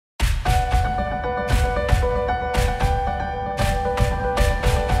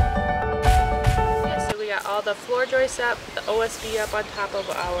the floor joists up, the OSB up on top of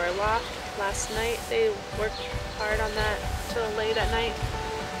our loft. Last night they worked hard on that till late at night.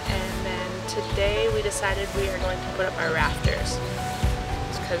 And then today we decided we are going to put up our rafters,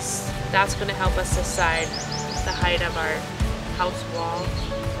 because that's going to help us decide the height of our house wall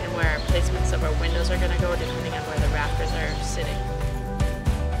and where our placements of our windows are going to go depending on where the rafters are sitting.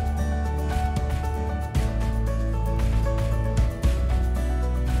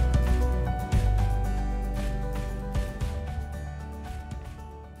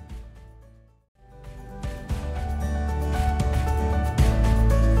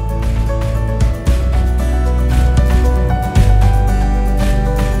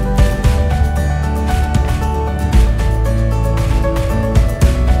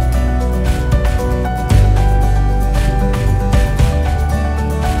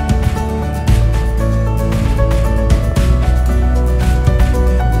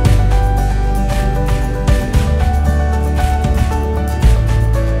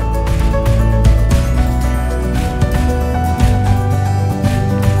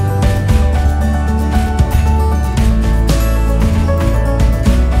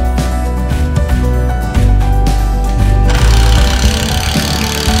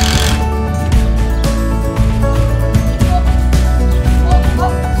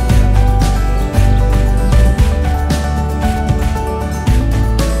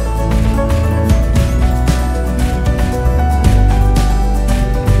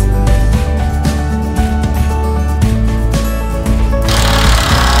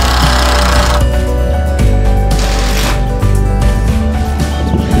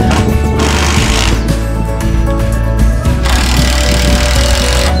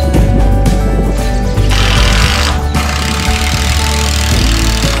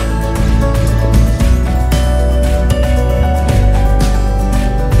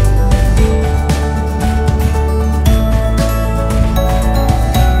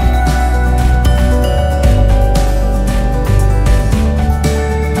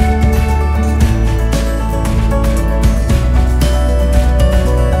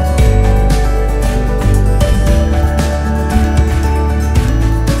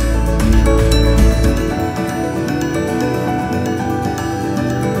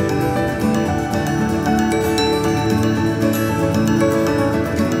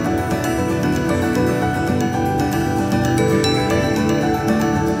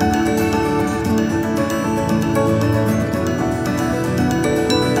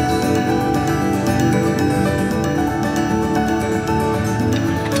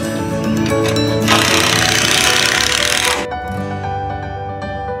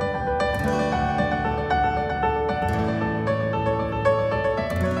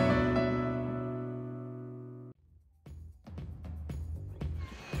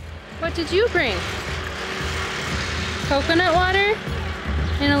 What did you bring? Coconut water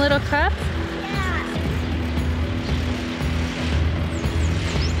in a little cup?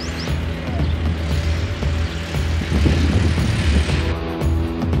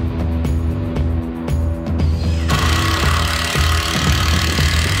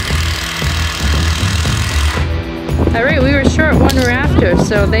 Alright, we were short one rafter,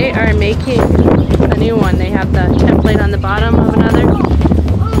 so they are making a new one. They have the template on the bottom of another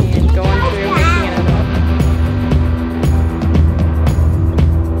and going through making another one.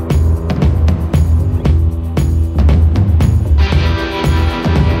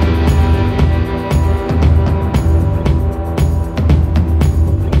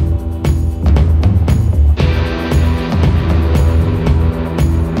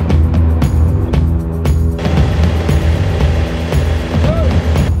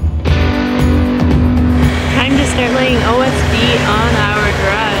 Start laying OSB on our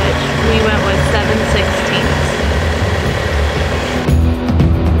garage. We went with 7/16.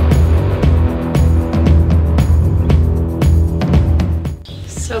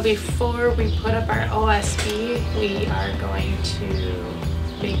 So before we put up our OSB, we are going to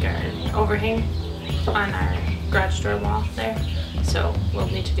make our overhang on our garage door wall there. So we'll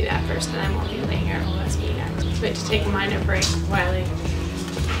need to do that first, and then we'll be laying our OSB next. So we had to take a minor break while he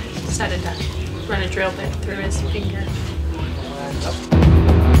decided to run a drill bit through his finger.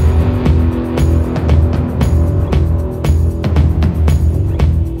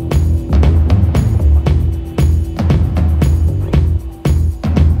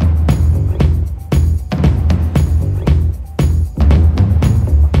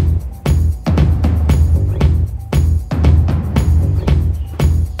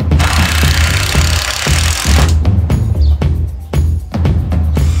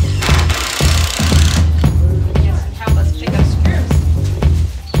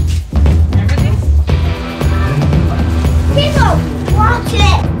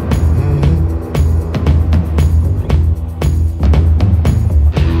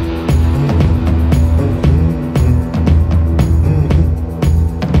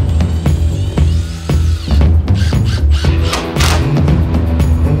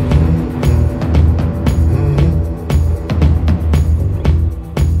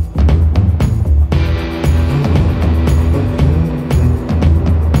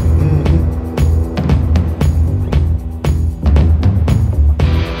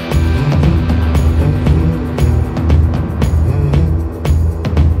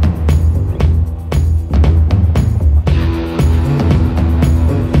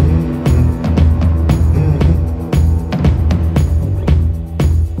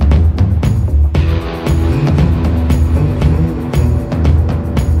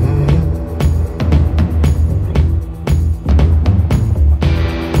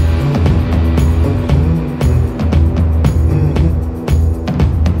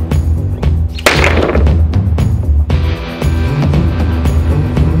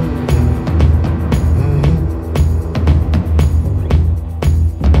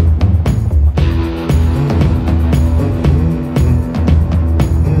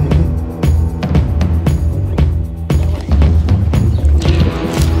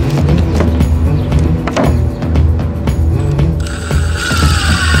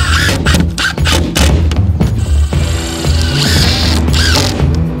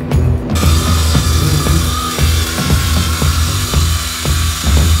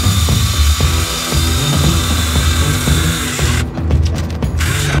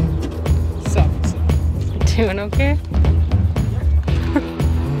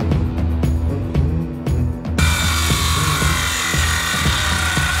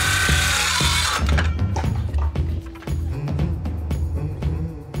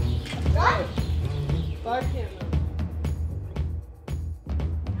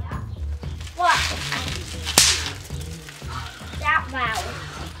 Wow.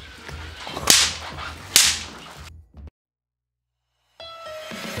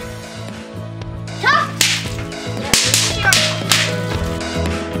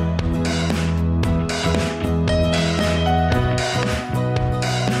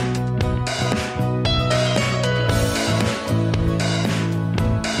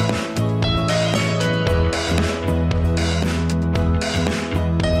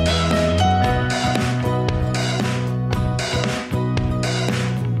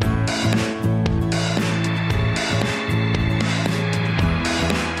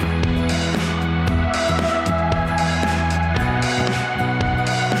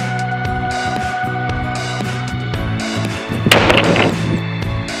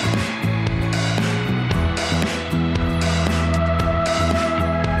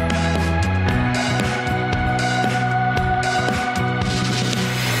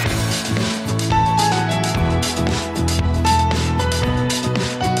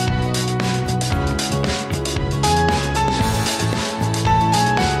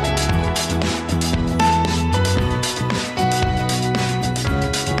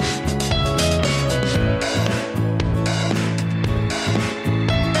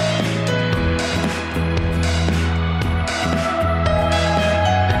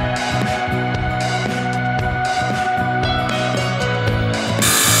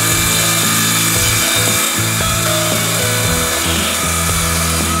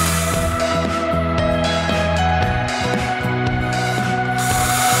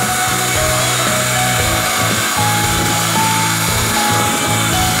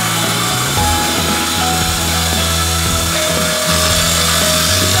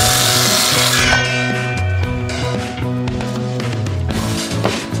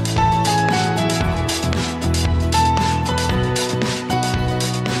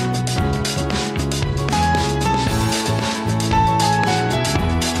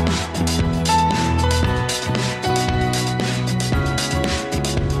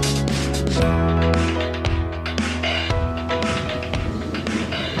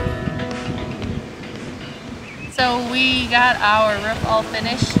 So we got our roof all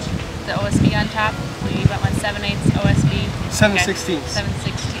finished, the OSB on top. We went with 7/8 OSB. 7/16.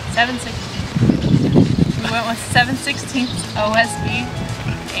 7/16. We went with 7/16 OSB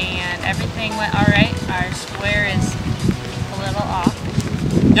and everything went alright. Our square is a little off.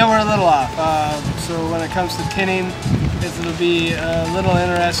 Yeah, we're a little off. So when it comes to pinning, it'll be a little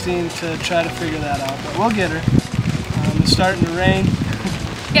interesting to try to figure that out. But we'll get her. It's starting to rain.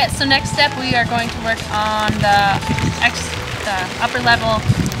 Yeah, so next step we are going to work on the upper level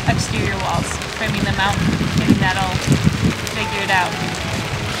exterior walls, framing them out, getting that all figured out.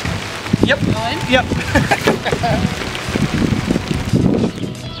 Yep. Going? Yep.